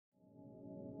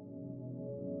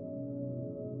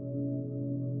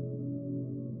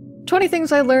20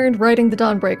 things I learned writing the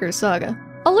Dawnbreaker saga.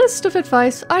 A list of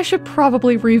advice I should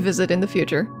probably revisit in the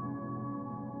future.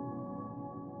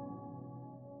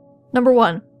 Number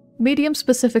 1.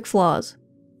 Medium-specific flaws.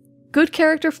 Good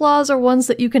character flaws are ones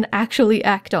that you can actually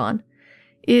act on.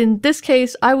 In this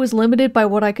case, I was limited by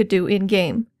what I could do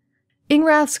in-game.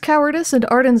 Ingrath's cowardice and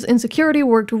Arden's insecurity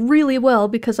worked really well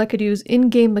because I could use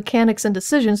in-game mechanics and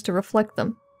decisions to reflect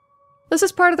them. This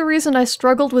is part of the reason I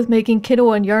struggled with making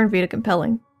Kinoa and Yarnvita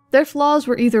compelling. Their flaws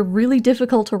were either really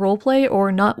difficult to roleplay or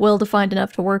not well defined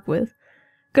enough to work with.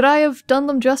 Could I have done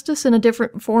them justice in a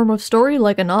different form of story,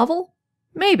 like a novel?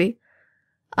 Maybe.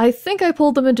 I think I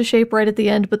pulled them into shape right at the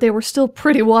end, but they were still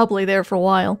pretty wobbly there for a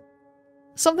while.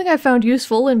 Something I found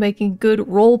useful in making good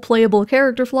role-playable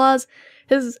character flaws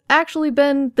has actually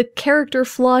been the character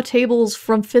flaw tables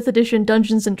from 5th edition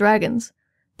Dungeons & Dragons.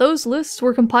 Those lists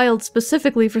were compiled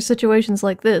specifically for situations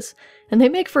like this, and they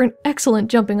make for an excellent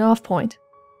jumping-off point.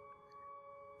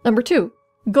 Number 2.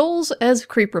 Goals as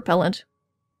creep repellent.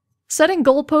 Setting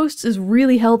goalposts is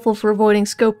really helpful for avoiding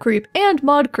scope creep and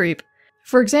mod creep.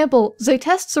 For example,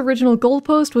 Zaytest's original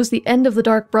goalpost was the end of the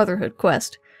Dark Brotherhood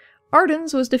quest.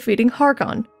 Arden's was defeating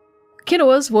Harkon.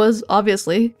 Kinoa's was,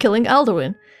 obviously, killing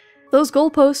Alduin. Those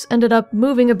goalposts ended up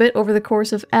moving a bit over the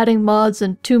course of adding mods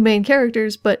and 2 main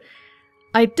characters, but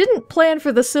I didn't plan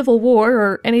for the Civil War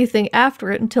or anything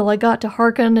after it until I got to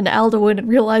Harkon and Alduin and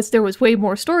realized there was way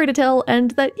more story to tell,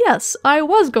 and that yes, I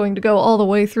was going to go all the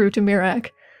way through to Miraak.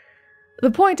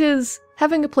 The point is,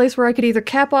 having a place where I could either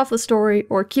cap off the story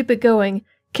or keep it going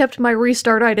kept my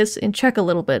restartitis in check a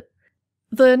little bit.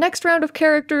 The next round of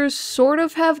characters sort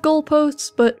of have goalposts,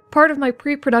 but part of my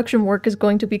pre-production work is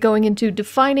going to be going into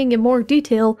defining in more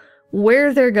detail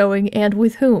where they're going and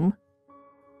with whom.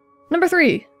 Number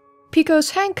 3.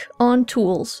 Pico's Hank on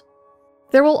tools.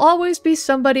 There will always be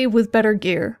somebody with better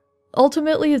gear.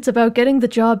 Ultimately, it's about getting the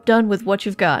job done with what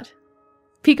you've got.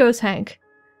 Pico's Hank.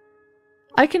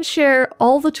 I can share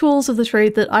all the tools of the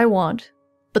trade that I want,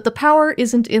 but the power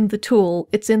isn't in the tool,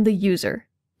 it's in the user.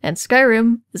 And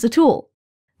Skyrim is a tool.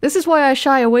 This is why I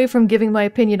shy away from giving my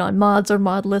opinion on mods or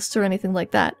mod lists or anything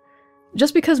like that.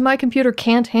 Just because my computer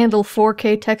can't handle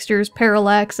 4K textures,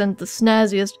 parallax, and the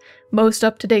snazziest, most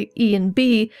up-to-date E and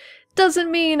B,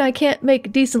 doesn't mean I can't make a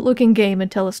decent-looking game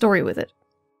and tell a story with it.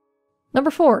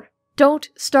 Number 4. Don't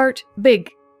start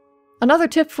big. Another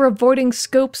tip for avoiding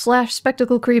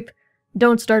scope/spectacle creep: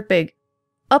 don't start big.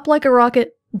 Up like a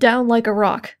rocket, down like a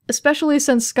rock, especially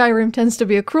since Skyrim tends to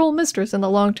be a cruel mistress in the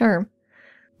long term.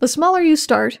 The smaller you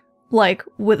start, like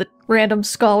with a random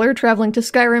scholar traveling to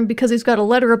Skyrim because he's got a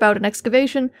letter about an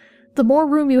excavation, the more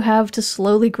room you have to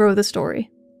slowly grow the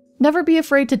story. Never be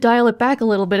afraid to dial it back a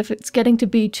little bit if it's getting to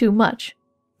be too much.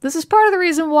 This is part of the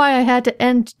reason why I had to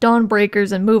end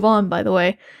Dawnbreakers and move on, by the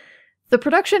way. The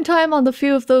production time on the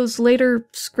few of those later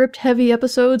script-heavy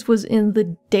episodes was in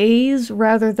the days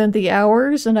rather than the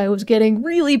hours, and I was getting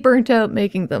really burnt out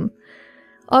making them.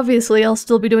 Obviously, I'll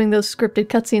still be doing those scripted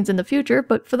cutscenes in the future,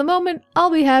 but for the moment,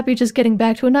 I'll be happy just getting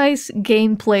back to a nice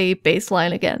gameplay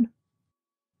baseline again.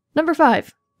 Number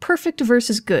 5. Perfect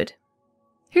versus good.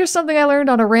 Here's something I learned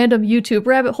on a random YouTube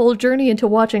rabbit hole journey into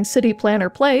watching City Planner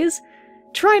plays.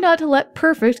 Try not to let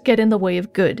perfect get in the way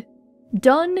of good.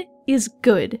 Done is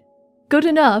good. Good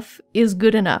enough is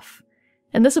good enough.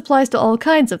 And this applies to all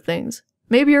kinds of things.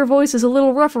 Maybe your voice is a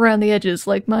little rough around the edges,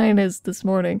 like mine is this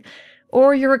morning.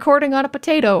 Or you're recording on a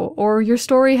potato, or your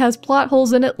story has plot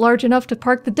holes in it large enough to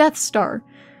park the Death Star.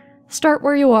 Start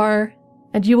where you are,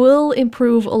 and you will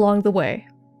improve along the way.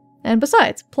 And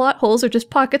besides, plot holes are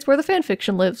just pockets where the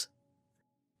fanfiction lives.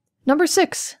 Number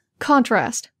 6.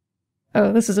 Contrast.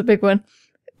 Oh, this is a big one.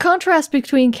 Contrast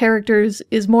between characters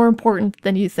is more important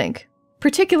than you think.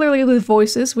 Particularly with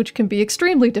voices, which can be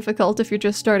extremely difficult if you're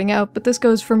just starting out, but this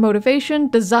goes for motivation,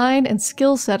 design, and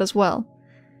skill set as well.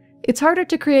 It's harder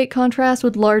to create contrast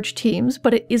with large teams,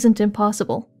 but it isn't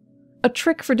impossible. A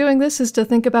trick for doing this is to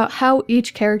think about how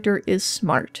each character is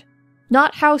smart.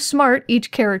 Not how smart each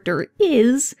character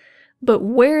is, but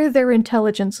where their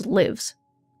intelligence lives.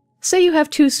 Say you have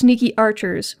 2 sneaky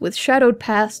archers with shadowed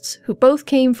pasts who both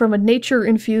came from a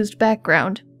nature-infused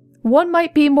background. One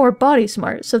might be more body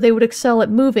smart, so they would excel at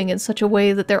moving in such a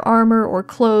way that their armor or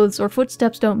clothes or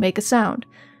footsteps don't make a sound.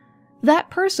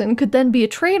 That person could then be a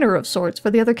trainer of sorts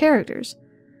for the other characters.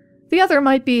 The other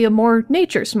might be a more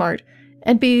nature smart,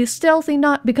 and be stealthy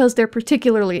not because they're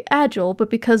particularly agile, but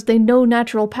because they know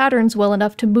natural patterns well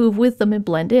enough to move with them and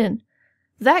blend in.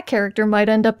 That character might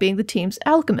end up being the team's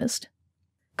alchemist.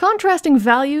 Contrasting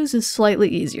values is slightly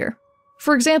easier.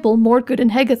 For example, Mordgood and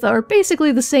Hegatha are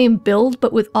basically the same build,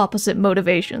 but with opposite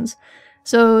motivations,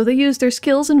 so they use their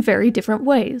skills in very different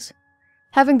ways.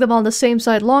 Having them on the same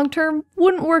side long-term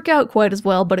wouldn't work out quite as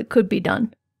well, but it could be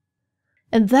done.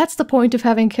 And that's the point of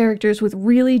having characters with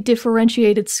really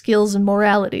differentiated skills and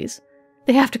moralities.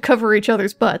 They have to cover each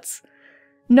other's butts.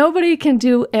 Nobody can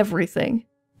do everything,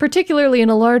 particularly in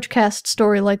a large cast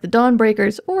story like the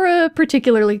Dawnbreakers or a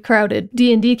particularly crowded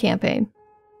D&D campaign.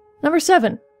 Number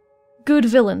 7. Good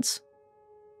villains.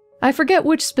 I forget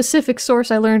which specific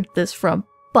source I learned this from,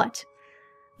 but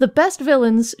the best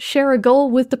villains share a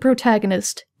goal with the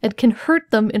protagonist and can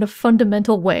hurt them in a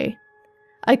fundamental way.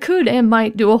 I could and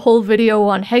might do a whole video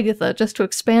on Hegatha just to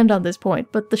expand on this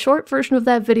point, but the short version of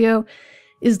that video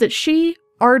is that she,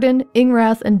 Arden,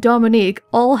 Ingrath, and Dominique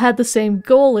all had the same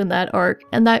goal in that arc,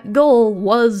 and that goal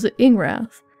was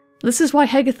Ingrath. This is why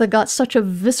Hegatha got such a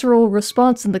visceral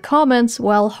response in the comments,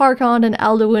 while Harkon and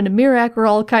Alduin and Miraak were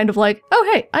all kind of like, oh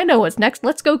hey, I know what's next,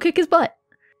 let's go kick his butt.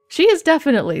 She is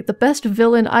definitely the best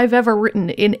villain I've ever written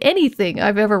in anything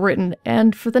I've ever written,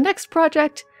 and for the next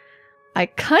project, I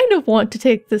kind of want to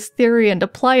take this theory and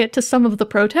apply it to some of the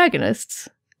protagonists.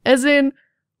 As in,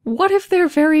 what if their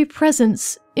very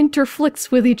presence interflicts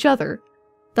with each other?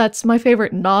 That's my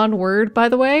favorite non-word, by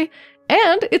the way,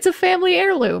 and it's a family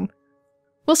heirloom.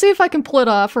 We'll see if I can pull it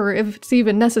off, or if it's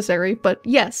even necessary, but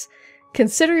yes,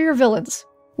 consider your villains,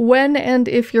 when and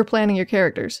if you're planning your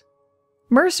characters.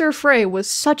 Mercer Frey was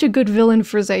such a good villain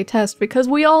for Zaytest because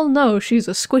we all know she's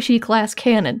a squishy class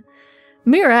cannon.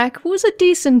 Miraak was a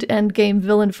decent endgame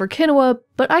villain for Kinoa,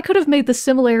 but I could have made the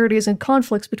similarities and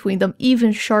conflicts between them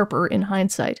even sharper in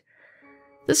hindsight.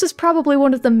 This is probably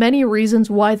one of the many reasons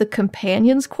why the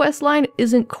Companion's questline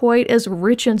isn't quite as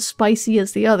rich and spicy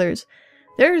as the others.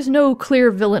 There's no clear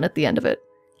villain at the end of it.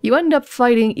 You end up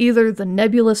fighting either the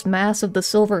nebulous mass of the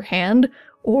Silver Hand,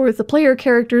 or the player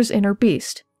character's inner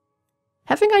beast.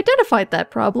 Having identified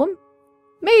that problem,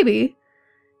 maybe,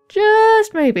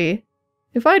 just maybe,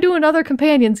 if I do another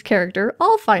Companion's character,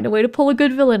 I'll find a way to pull a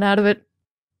good villain out of it.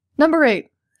 Number 8.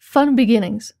 Fun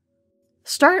beginnings.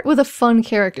 Start with a fun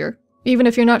character, even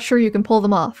if you're not sure you can pull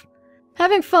them off.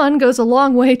 Having fun goes a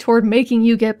long way toward making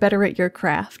you get better at your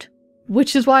craft.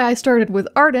 Which is why I started with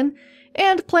Arden,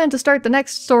 and plan to start the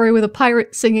next story with a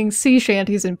pirate singing sea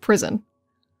shanties in prison.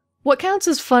 What counts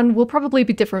as fun will probably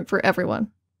be different for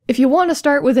everyone. If you want to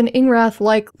start with an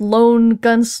Ingrath-like lone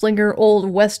gunslinger old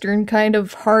western kind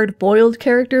of hard-boiled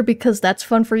character because that's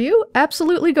fun for you,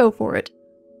 absolutely go for it.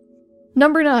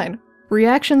 Number 9.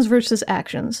 Reactions versus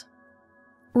actions.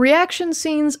 Reaction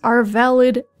scenes are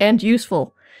valid and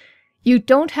useful. You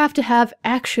don't have to have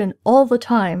action all the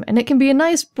time, and it can be a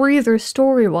nice breather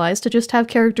story-wise to just have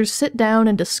characters sit down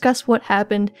and discuss what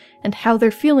happened and how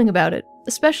they're feeling about it,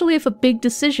 especially if a big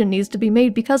decision needs to be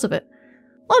made because of it.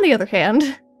 On the other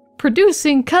hand,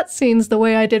 producing cutscenes the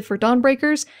way I did for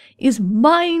Dawnbreakers is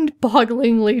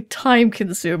mind-bogglingly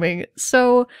time-consuming,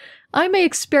 so I may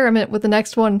experiment with the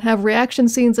next one and have reaction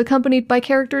scenes accompanied by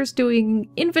characters doing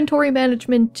inventory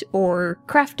management, or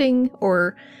crafting,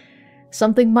 or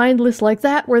something mindless like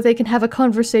that where they can have a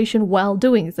conversation while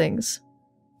doing things.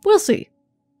 We'll see.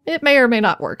 It may or may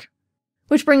not work.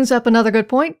 Which brings up another good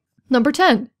point. Number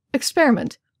 10.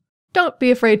 Experiment. Don't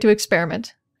be afraid to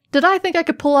experiment. Did I think I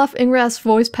could pull off Ingrath's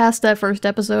voice past that first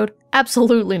episode?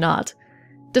 Absolutely not.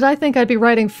 Did I think I'd be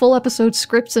writing full episode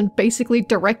scripts and basically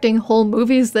directing whole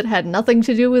movies that had nothing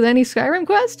to do with any Skyrim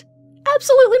quest?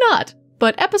 Absolutely not!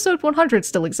 But episode 100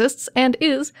 still exists, and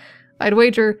is, I'd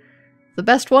wager, the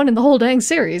best one in the whole dang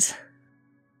series.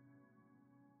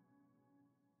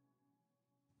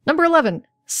 Number 11.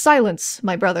 Silence,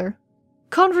 my brother.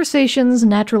 Conversations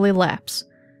naturally lapse.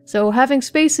 So having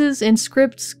spaces in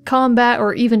scripts, combat,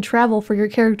 or even travel for your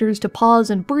characters to pause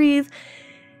and breathe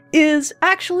is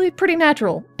actually pretty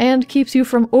natural, and keeps you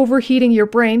from overheating your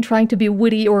brain trying to be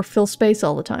witty or fill space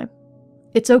all the time.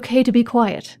 It's okay to be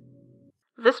quiet.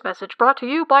 This message brought to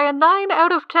you by a 9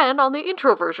 out of 10 on the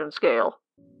introversion scale.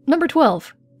 Number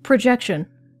 12. Projection.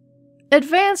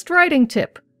 Advanced writing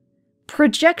tip.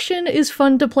 Projection is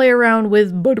fun to play around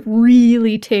with, but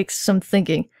really takes some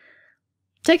thinking.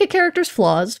 Take a character's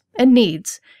flaws and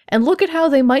needs, and look at how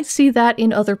they might see that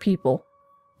in other people.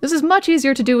 This is much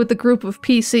easier to do with the group of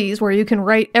PCs, where you can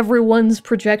write everyone's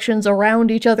projections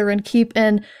around each other and keep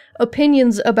an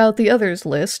opinions about the others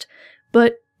list,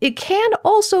 but it can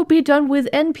also be done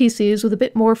with NPCs with a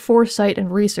bit more foresight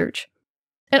and research.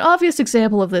 An obvious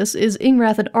example of this is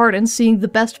Ingrath and Arden seeing the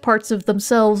best parts of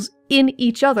themselves in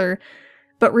each other,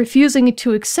 but refusing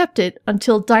to accept it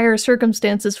until dire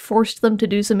circumstances forced them to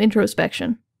do some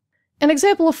introspection. An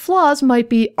example of flaws might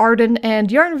be Arden and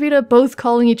Yarnvita both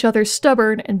calling each other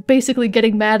stubborn and basically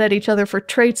getting mad at each other for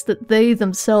traits that they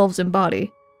themselves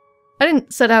embody. I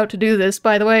didn't set out to do this,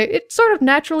 by the way. It sort of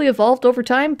naturally evolved over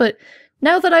time, but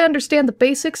now that I understand the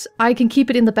basics, I can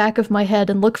keep it in the back of my head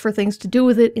and look for things to do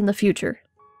with it in the future.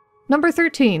 Number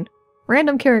 13.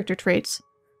 Random character traits.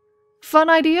 Fun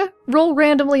idea? Roll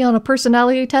randomly on a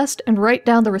personality test and write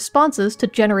down the responses to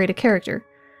generate a character.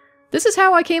 This is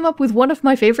how I came up with one of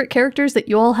my favorite characters that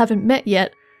you all haven't met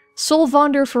yet,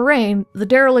 Solvander Forain, the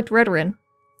Derelict Redoran.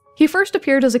 He first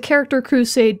appeared as a Character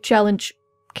Crusade Challenge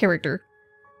character.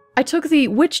 I took the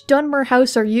Which Dunmer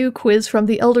House Are You quiz from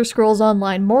the Elder Scrolls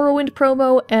Online Morrowind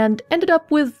promo and ended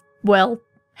up with, well,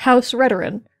 House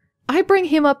Redoran. I bring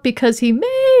him up because he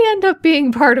may end up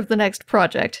being part of the next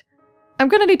project. I'm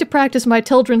gonna need to practice my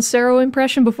Tildren Sero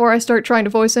impression before I start trying to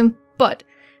voice him, but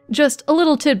just a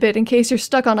little tidbit in case you're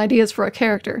stuck on ideas for a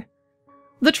character.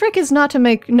 The trick is not to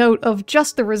make note of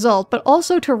just the result, but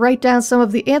also to write down some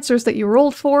of the answers that you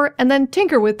rolled for and then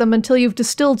tinker with them until you've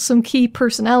distilled some key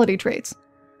personality traits.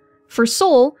 For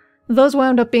Sol, those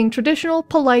wound up being traditional,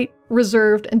 polite,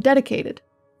 reserved, and dedicated.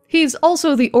 He's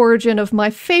also the origin of my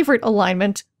favorite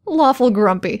alignment, Lawful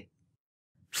Grumpy.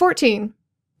 14.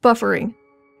 Buffering.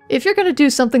 If you're gonna do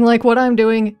something like what I'm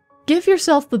doing, give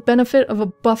yourself the benefit of a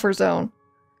buffer zone.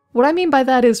 What I mean by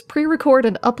that is pre-record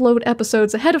and upload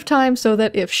episodes ahead of time so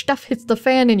that if stuff hits the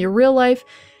fan in your real life,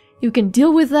 you can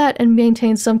deal with that and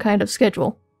maintain some kind of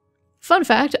schedule. Fun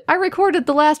fact, I recorded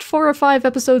the last 4 or 5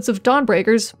 episodes of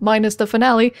Dawnbreakers, minus the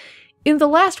finale, in the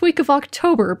last week of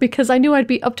October because I knew I'd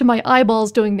be up to my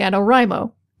eyeballs doing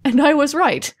NaNoWriMo. And I was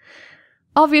right.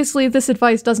 Obviously, this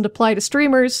advice doesn't apply to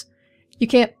streamers. You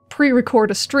can't pre-record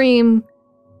a stream.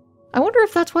 I wonder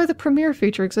if that's why the Premiere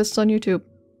feature exists on YouTube.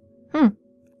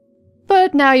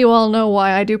 But now you all know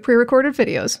why I do pre-recorded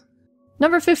videos.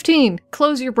 Number 15.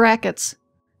 Close your brackets.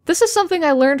 This is something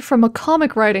I learned from a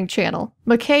comic writing channel,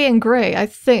 McKay and Gray, I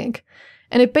think,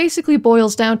 and it basically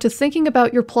boils down to thinking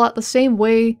about your plot the same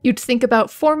way you'd think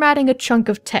about formatting a chunk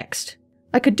of text.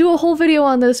 I could do a whole video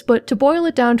on this, but to boil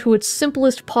it down to its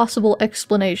simplest possible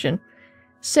explanation,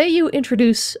 say you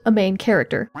introduce a main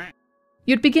character.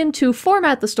 You'd begin to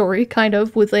format the story, kind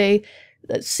of, with a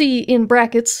C in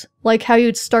brackets, like how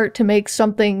you'd start to make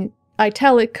something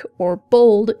italic or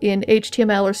bold in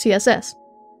HTML or CSS.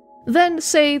 Then,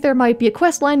 say there might be a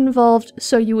quest line involved,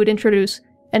 so you would introduce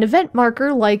an event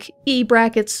marker like E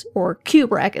brackets or Q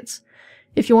brackets,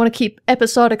 if you want to keep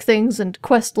episodic things and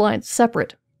quest lines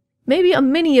separate. Maybe a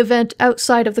mini-event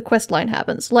outside of the quest line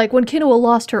happens, like when Kinoa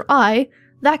lost her eye,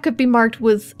 that could be marked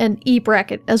with an E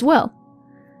bracket as well.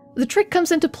 The trick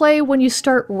comes into play when you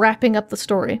start wrapping up the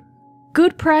story.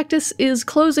 Good practice is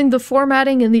closing the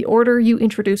formatting in the order you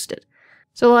introduced it.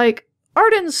 So like,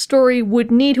 Arden's story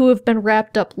would need to have been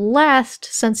wrapped up last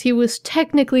since he was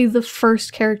technically the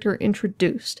first character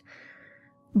introduced.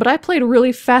 But I played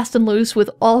really fast and loose with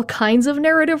all kinds of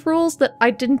narrative rules that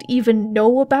I didn't even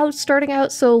know about starting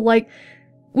out, so like,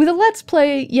 with a Let's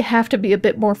Play, you have to be a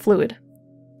bit more fluid.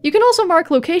 You can also mark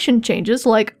location changes,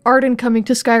 like Arden coming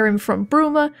to Skyrim from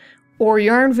Bruma, or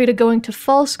Yarnvita going to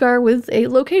Falskar with a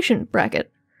location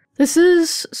bracket. This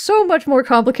is so much more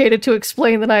complicated to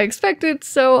explain than I expected,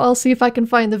 so I'll see if I can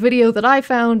find the video that I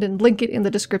found and link it in the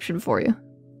description for you.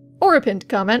 Or a pinned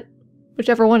comment,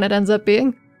 whichever one it ends up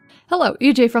being. Hello,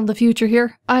 EJ from the future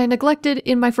here. I neglected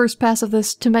in my first pass of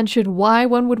this to mention why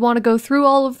one would want to go through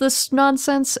all of this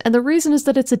nonsense, and the reason is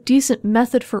that it's a decent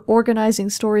method for organizing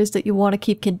stories that you want to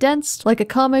keep condensed, like a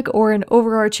comic or an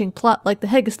overarching plot like the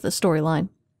Hegatha storyline.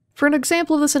 For an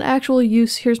example of this in actual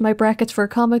use, here's my brackets for a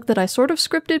comic that I sort of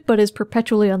scripted but is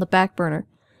perpetually on the back burner.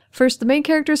 First the main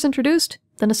character is introduced,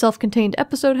 then a self-contained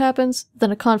episode happens,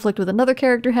 then a conflict with another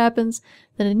character happens,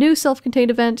 then a new self-contained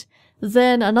event,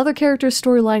 then another character's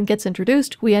storyline gets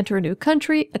introduced, we enter a new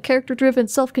country, a character-driven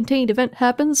self-contained event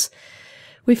happens,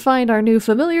 we find our new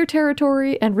familiar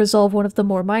territory and resolve one of the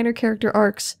more minor character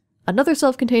arcs, another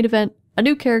self-contained event, a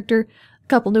new character, a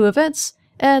couple new events,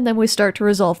 and then we start to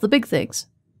resolve the big things.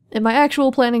 In my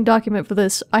actual planning document for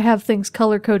this, I have things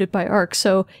color-coded by arc,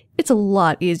 so it's a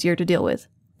lot easier to deal with.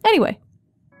 Anyway.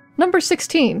 Number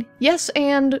 16. Yes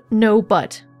and no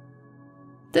but.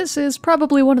 This is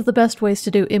probably one of the best ways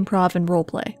to do improv and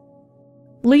roleplay.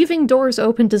 Leaving doors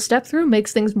open to step through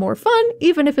makes things more fun,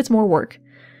 even if it's more work.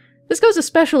 This goes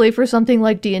especially for something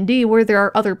like D&D where there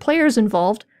are other players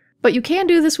involved, but you can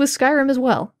do this with Skyrim as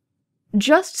well.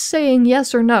 Just saying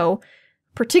yes or no,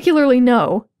 particularly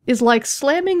no, is like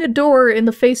slamming a door in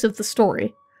the face of the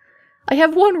story. I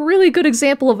have one really good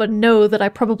example of a no that I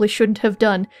probably shouldn't have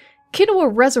done. Kinoa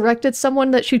resurrected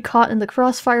someone that she'd caught in the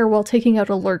crossfire while taking out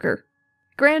a lurker.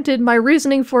 Granted, my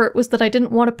reasoning for it was that I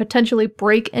didn't want to potentially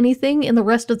break anything in the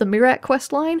rest of the Mirat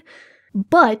questline,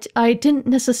 but I didn't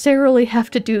necessarily have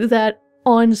to do that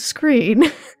on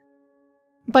screen.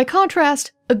 By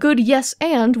contrast, a good yes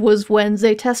and was when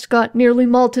Zaytest got nearly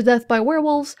mauled to death by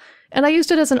werewolves, and I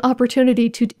used it as an opportunity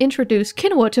to introduce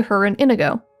Kinoa to her and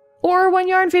Inigo. Or when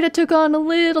Yarnvita took on a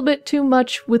little bit too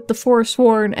much with the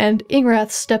Forsworn and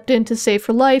Ingrath stepped in to save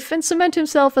her life and cement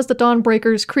himself as the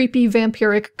Dawnbreaker's creepy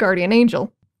vampiric guardian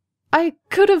angel. I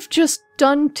could have just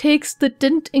done takes that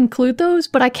didn't include those,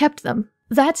 but I kept them.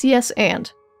 That's yes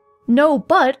and. No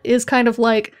but is kind of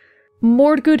like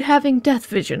Mordgood having death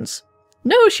visions.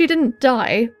 No, she didn't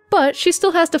die, but she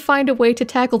still has to find a way to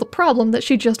tackle the problem that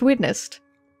she just witnessed.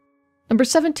 Number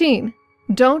 17.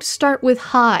 Don't start with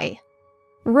hi.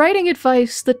 Writing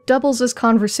advice that doubles as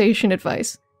conversation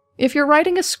advice. If you're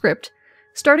writing a script,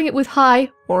 starting it with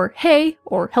hi, or hey,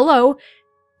 or hello,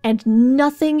 and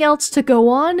nothing else to go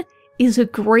on is a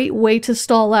great way to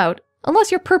stall out, unless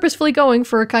you're purposefully going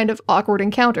for a kind of awkward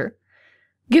encounter.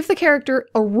 Give the character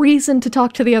a reason to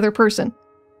talk to the other person.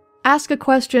 Ask a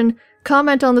question,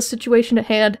 comment on the situation at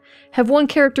hand, have one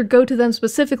character go to them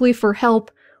specifically for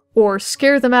help, or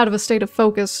scare them out of a state of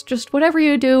focus, just whatever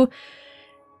you do.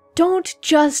 Don't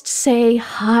just say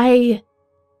hi.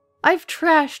 I've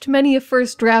trashed many a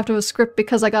first draft of a script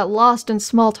because I got lost in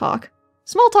small talk.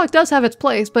 Small talk does have its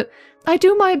place, but I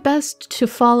do my best to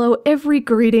follow every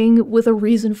greeting with a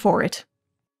reason for it.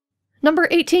 Number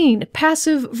 18.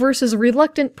 Passive versus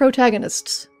reluctant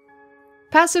protagonists.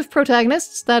 Passive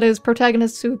protagonists, that is,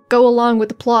 protagonists who go along with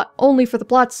the plot only for the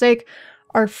plot's sake,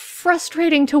 are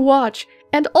frustrating to watch,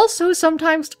 and also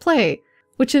sometimes to play,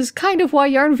 which is kind of why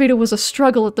Yarnvita was a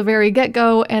struggle at the very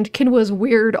get-go, and Kinoa's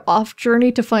weird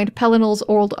off-journey to find Pelinal's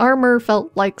old armor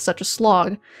felt like such a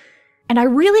slog. And I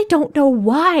really don't know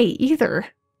why, either.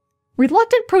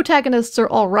 Reluctant protagonists are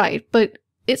alright, but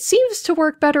it seems to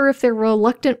work better if they're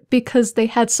reluctant because they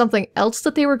had something else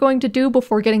that they were going to do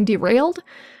before getting derailed,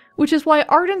 which is why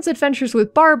Arden's adventures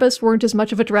with Barbas weren't as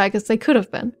much of a drag as they could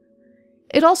have been.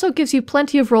 It also gives you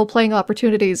plenty of role-playing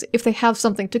opportunities if they have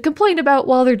something to complain about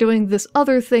while they're doing this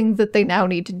other thing that they now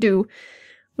need to do,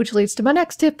 which leads to my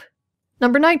next tip.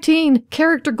 Number 19,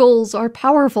 character goals are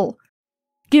powerful.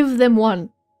 Give them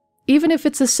one. Even if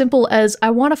it's as simple as,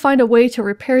 I want to find a way to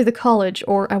repair the college,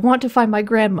 or I want to find my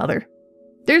grandmother.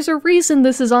 There's a reason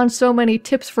this is on so many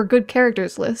tips for good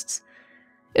characters lists.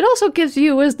 It also gives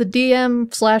you, as the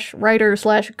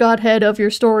DM/writer/godhead of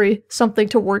your story, something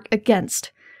to work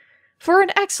against. For an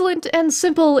excellent and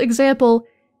simple example,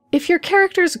 if your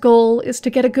character's goal is to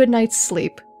get a good night's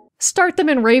sleep, start them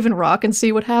in Raven Rock and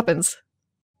see what happens.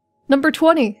 Number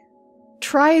 20.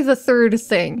 Try the third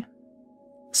thing.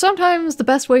 Sometimes the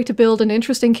best way to build an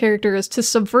interesting character is to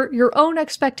subvert your own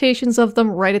expectations of them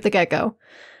right at the get-go.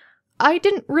 I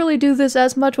didn't really do this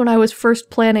as much when I was first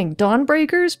planning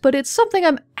Dawnbreakers, but it's something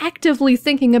I'm actively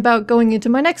thinking about going into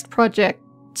my next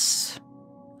projects.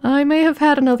 I may have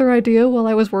had another idea while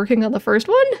I was working on the first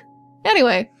one?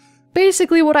 Anyway,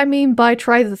 basically what I mean by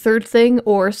try the third thing,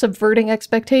 or subverting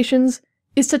expectations,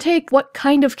 is to take what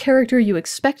kind of character you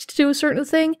expect to do a certain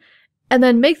thing, and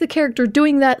then make the character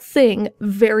doing that thing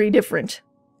very different.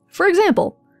 For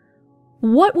example,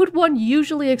 what would one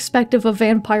usually expect of a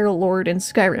vampire lord in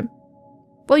Skyrim?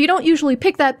 Well, you don't usually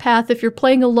pick that path if you're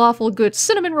playing a lawful good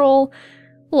cinnamon roll,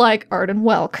 like Arden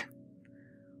Welk.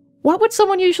 What would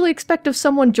someone usually expect of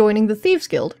someone joining the Thieves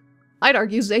Guild? I'd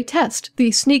argue Zaytest,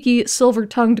 the sneaky,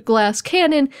 silver-tongued glass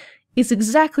cannon, is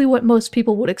exactly what most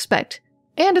people would expect,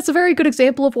 and it's a very good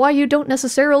example of why you don't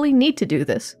necessarily need to do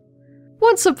this.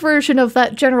 One subversion of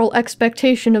that general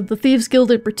expectation of the Thieves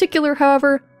Guild in particular,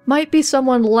 however, might be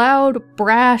someone loud,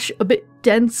 brash, a bit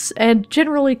dense, and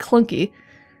generally clunky.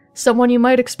 Someone you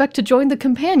might expect to join the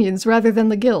Companions rather than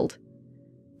the Guild.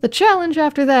 The challenge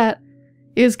after that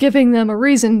is giving them a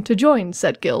reason to join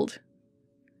said guild.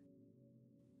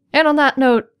 And on that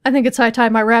note, I think it's high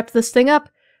time I wrapped this thing up.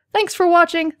 Thanks for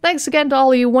watching, thanks again to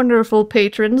all you wonderful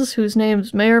patrons whose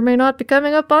names may or may not be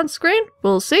coming up on screen,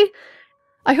 we'll see.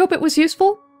 I hope it was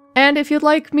useful, and if you'd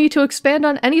like me to expand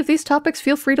on any of these topics,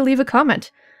 feel free to leave a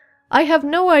comment. I have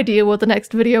no idea what the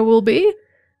next video will be.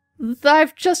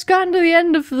 I've just gotten to the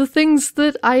end of the things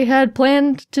that I had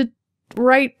planned to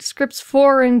write scripts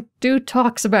for and do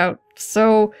talks about.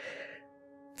 So,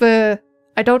 I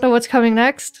don't know what's coming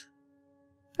next.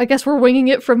 I guess we're winging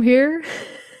it from here.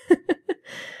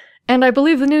 And I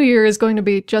believe the new year is going to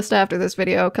be just after this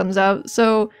video comes out,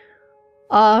 so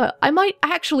I might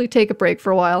actually take a break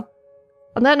for a while.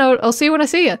 On that note, I'll see you when I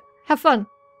see you. Have fun!